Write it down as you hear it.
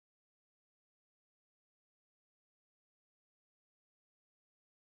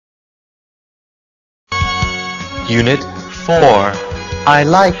Unit 4. I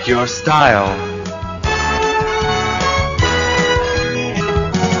like your style.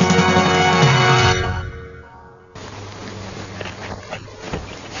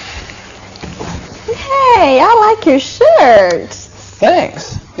 Hey, I like your shirt.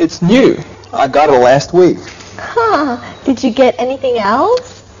 Thanks. It's new. I got it last week. Huh. Did you get anything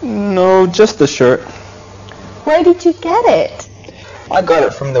else? No, just the shirt. Where did you get it? I got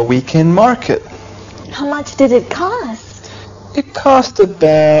it from the weekend market. How much did it cost? It cost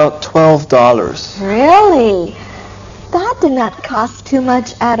about $12. Really? That did not cost too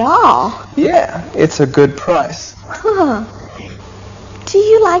much at all. Yeah, it's a good price. Huh. Do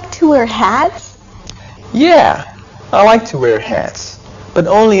you like to wear hats? Yeah, I like to wear hats, but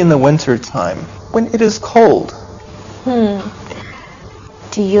only in the winter time, when it is cold.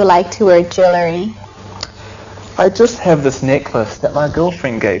 Do you like to wear jewelry? I just have this necklace that my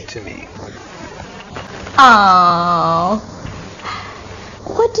girlfriend gave to me. Aww.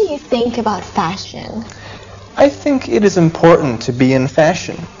 What do you think about fashion? I think it is important to be in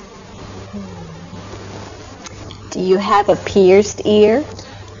fashion. Do you have a pierced ear?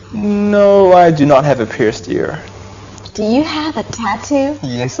 No, I do not have a pierced ear. Do you have a tattoo?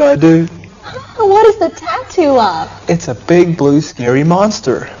 Yes, I do. What is the tattoo of? It's a big blue scary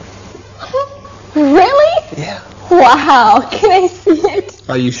monster. Really? Yeah. Wow, can I see it?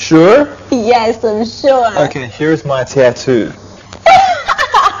 Are you sure? Yes, I'm sure. Okay, here's my tattoo.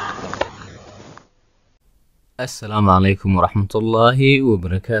 السلام عليكم ورحمة الله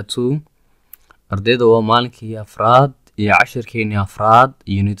وبركاته. أرديد waa maalinkii afraad iyo cashirkeeni afraad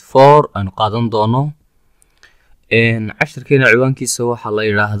unit 4 aan qaadan doono. cashirkeena ciwaankiisa waxaa la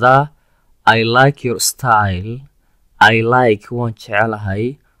yiraahdaa I like your style. I like waan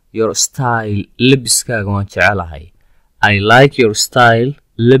jecelahay. Your style labiskaaga waan jecelahay. I like your style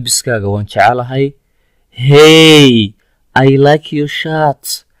labiskaaga waan jecelahay. Hey, I like your shirt.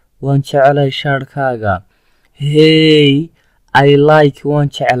 waan jecelahay shaarkaaga. Hey, I like waan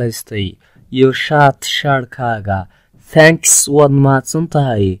jecelaystay. Your shirt shaarkaaga. Thanks waad mahadsan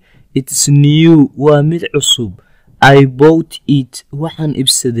tahay. It's new waa mid cusub. I bought it waxaan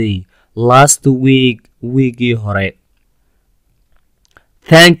ibsaday last week weekii hore.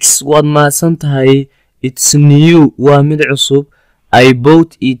 Thanks waad mahadsan tahay. It's new waa mid cusub. I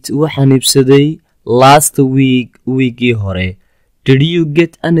bought it waxaan ibsaday last week weekii hore. Did you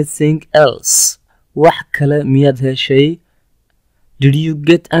get anything else? wax kale miyaad heshay? Did you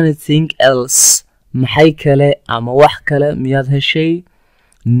get anything else? maxay kale ama wax kale miyaad heshay?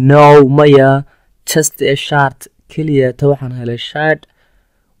 No, maya, just a shirt. keliya ta waxaan helay shirt.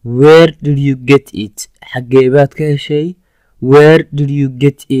 Where did you get it? xagee baad ka heshay? Where did you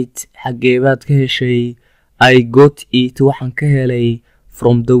get it? xagee baad ka heshay? I got it waxaan ka helay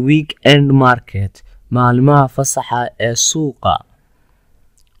from the weekend market. maalimaha fasaxa ee suuqa.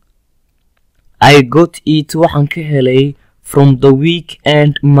 I got it waxaan ka helay from the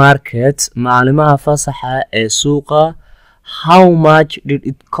weekend market. maalimaha fasaxa ee suuqa. How much did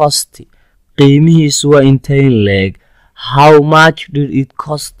it cost? qiimihiisu waa intayn leeg. How much did it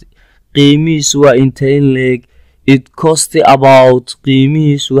cost? qiimihiisu waa intayn leeg. It cost about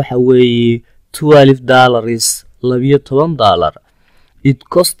qiimihiisu waxa weeye $12. $12. It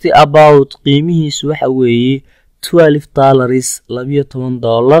cost about qiimihiisu waxa weeye $12.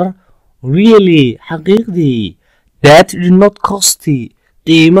 $12. Really? xaqiiqdii? That did not cost.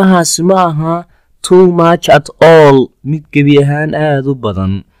 qiimahaasi ma aha too much at all. mid gebi ahaan aad u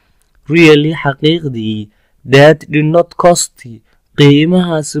badan. Really? xaqiiqdii? That did not cost.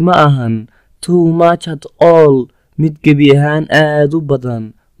 qiimahaasi ma ahan too much at all. mid gebi ahaan aad u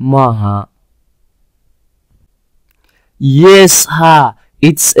badan maaha. Yes, ha.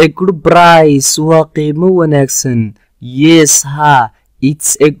 It's a good price. waa qiimo wanaagsan. Yes, ha.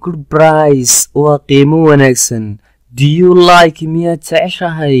 It's a good price. waa qiimo wanaagsan. Do you like miyaad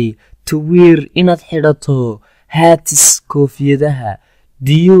jeceshahay to wear inaad xidhato hats koofiyadaha?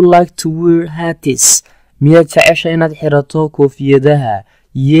 Do you like to wear hats? miyaad jeceshahay inaad xidhato koofiyadaha?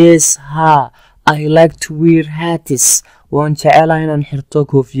 Yes, ha. I like to wear hats. waan jecelahay inaan xidhato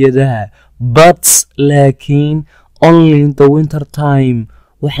koofiyadaha. But laakiin only in the winter time.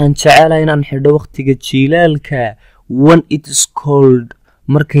 waxaan jecelahay inaan xidho waqtiga jiilaalka. When it is cold.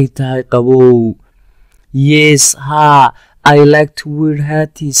 markay tahay qabow. Yes, ha. I like to wear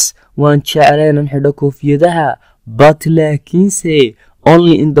hats. waan jecelahay inaan xidho koofiyadaha. But laakiinse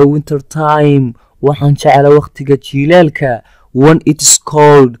only in the winter time. waxaan jecelahay waqtiga jiilaalka. When it is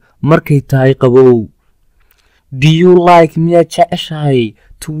cold. markay tahay qabow. Do you like miyaad jeceshahay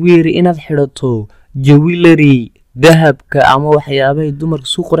to wear inaad xidhato jewelry dahabka ama waxyaabahay dumarku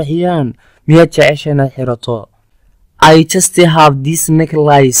soo qurxiyaan? miyaad jeceshahay inaad xidhato? I just have this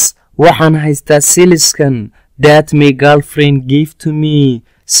necklace waxaan haystaa siliskan that my girlfriend gave to me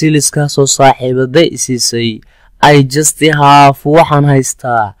siliskaasoo saaxiibaday isiisay I just have waxaan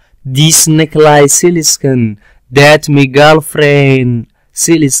haystaa this necklace siliskan that my girlfriend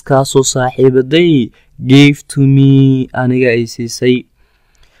siliskaasoo saaxiibaday gave to me aniga ay siisay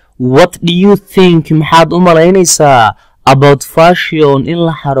What do you think maxaad u malaynaysaa about fashion in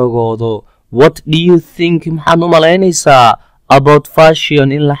la xaragoodo What do you think maxaad u malaynaysaa about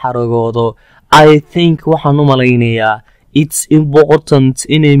fashion in la xaragoodo I think waxaan u malaynayaa it's important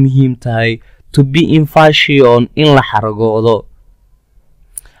inay muhiim tahay to be in fashion in la xaragoodo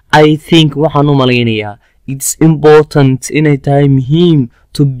I think waxaan u malaynayaa it's important inay tahay muhiim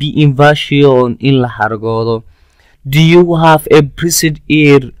to be in fashion in la xaragoodo Do you have a bracelet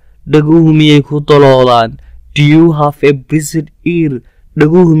ear dhaguhu miyay ku daloolaan Do you have a bracelet ear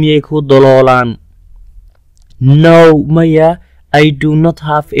dhaguhu miyay ku daloolaan No maya I do not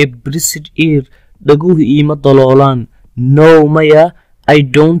have a bracelet ear dhaguhu iima daloolaan No maya I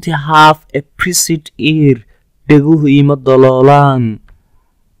don't have a bracelet ear dhaguhu iima daloolaan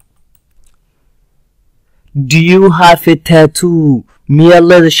Do you have a tattoo miyaad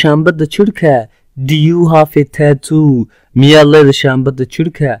leedahay shaambada jirka Do you have a tattoo miyaad leedahay shaambada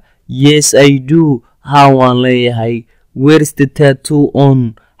jirka Yes I do haa waan leeyahay Where is the tattoo on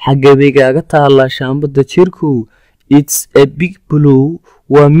xagabigaaga taala shaambada jirku It's a big blue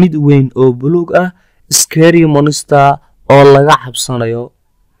waa mid weyn oo buluug ah scary monster oo laga cabsanayo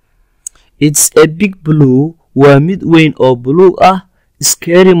It's a big blue waa mid weyn oo buluug ah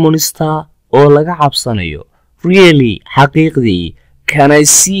scary monster oo laga cabsanayo Really xaqiiqdii can I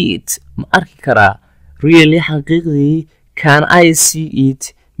see it ma arki karaa Really xaqiiqdii can I see it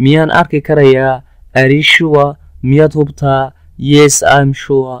miyaan arki karayaa Are you sure miyaad hubtaa Yes I'm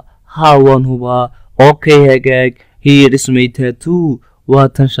sure haa waan hubaa Okay hagaag Here is my tattoo waa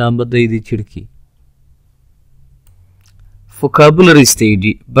tan shaambadaydii jirkii Vocabulary stage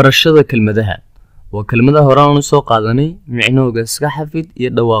barashada kelmadaha waa kelmadaha hore aan soo qaadanay micnahooga iska xafid iyo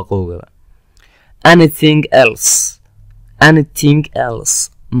dhawaaqooga Anything else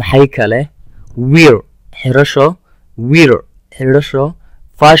maxay kale wear xirasho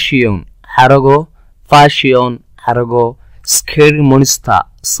fashion xarago scary monster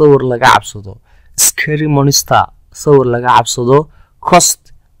sawir laga cabsado cost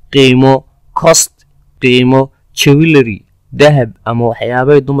qiimo jewelry dahab ama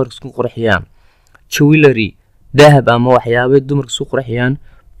waxyaabay dumarku isku qurxiyaan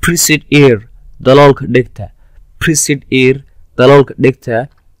preset ear daloolka dhegta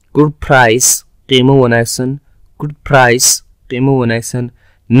good price qiimo wanaagsan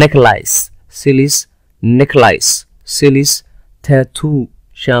necklace silis tattoo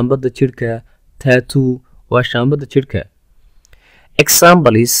shaambada jirka waa shaambada jirka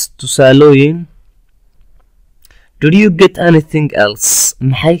examples tusaalooyin Did you get anything else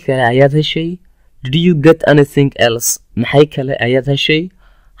maxay kale ayaad heshay Did you get anything else maxay kale ayaad heshay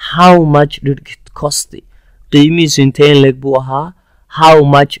How much did it cost qiimihiisu inteen leeg buu ahaa How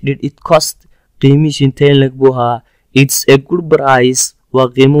much did it cost qiimihiisu inteen leeg buu ahaa It's a good price waa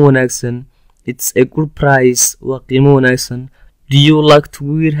qiimo wanaagsan It's a good price waa qiimo wanaagsan Do you like to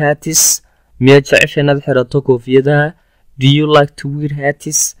wear hats miyaad jeceshahay inaad xirato koofiyadaha Do you like to wear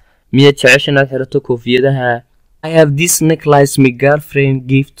hats miyaad jeceshahay inaad xirato koofiyadaha I have this necklace my girlfriend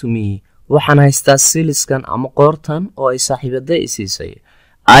gave to me waxaan haystaa siliskan ama qoortan oo ay saaxiibaday i siisay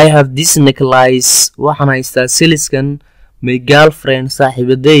I have this necklace waxaan haystaa siliskan my girlfriend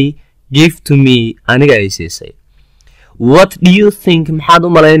saaxiibaday gave to me aniga ay siisay What do you think maxaad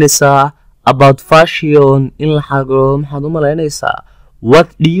u malaynaysaa about fashion in la xaragoodo maxaad u malaynaysaa What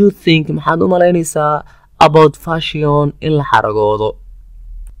do you think maxaad u malaynaysaa about fashion in la xaragoodo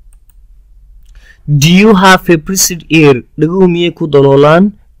Do you have a bracelet ear dhaguhu miyay ku daloolaan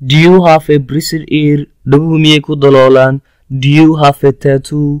Do you have a bracelet ear dhaguhu miyay ku daloolaan Do you have a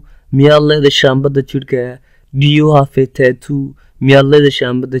tattoo miyaad leedahay shaambada jirka Do you have a tattoo miyaad leedahay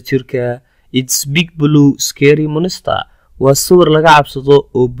shaambada jirka It's big blue scary monster waa sawir laga cabsado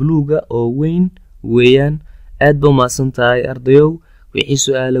oo buluuga oo weyn weeyaan aad ba mahadsan tahay ardayow wixii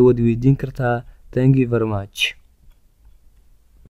su'aalo wad weydiin kartaa Thank you very much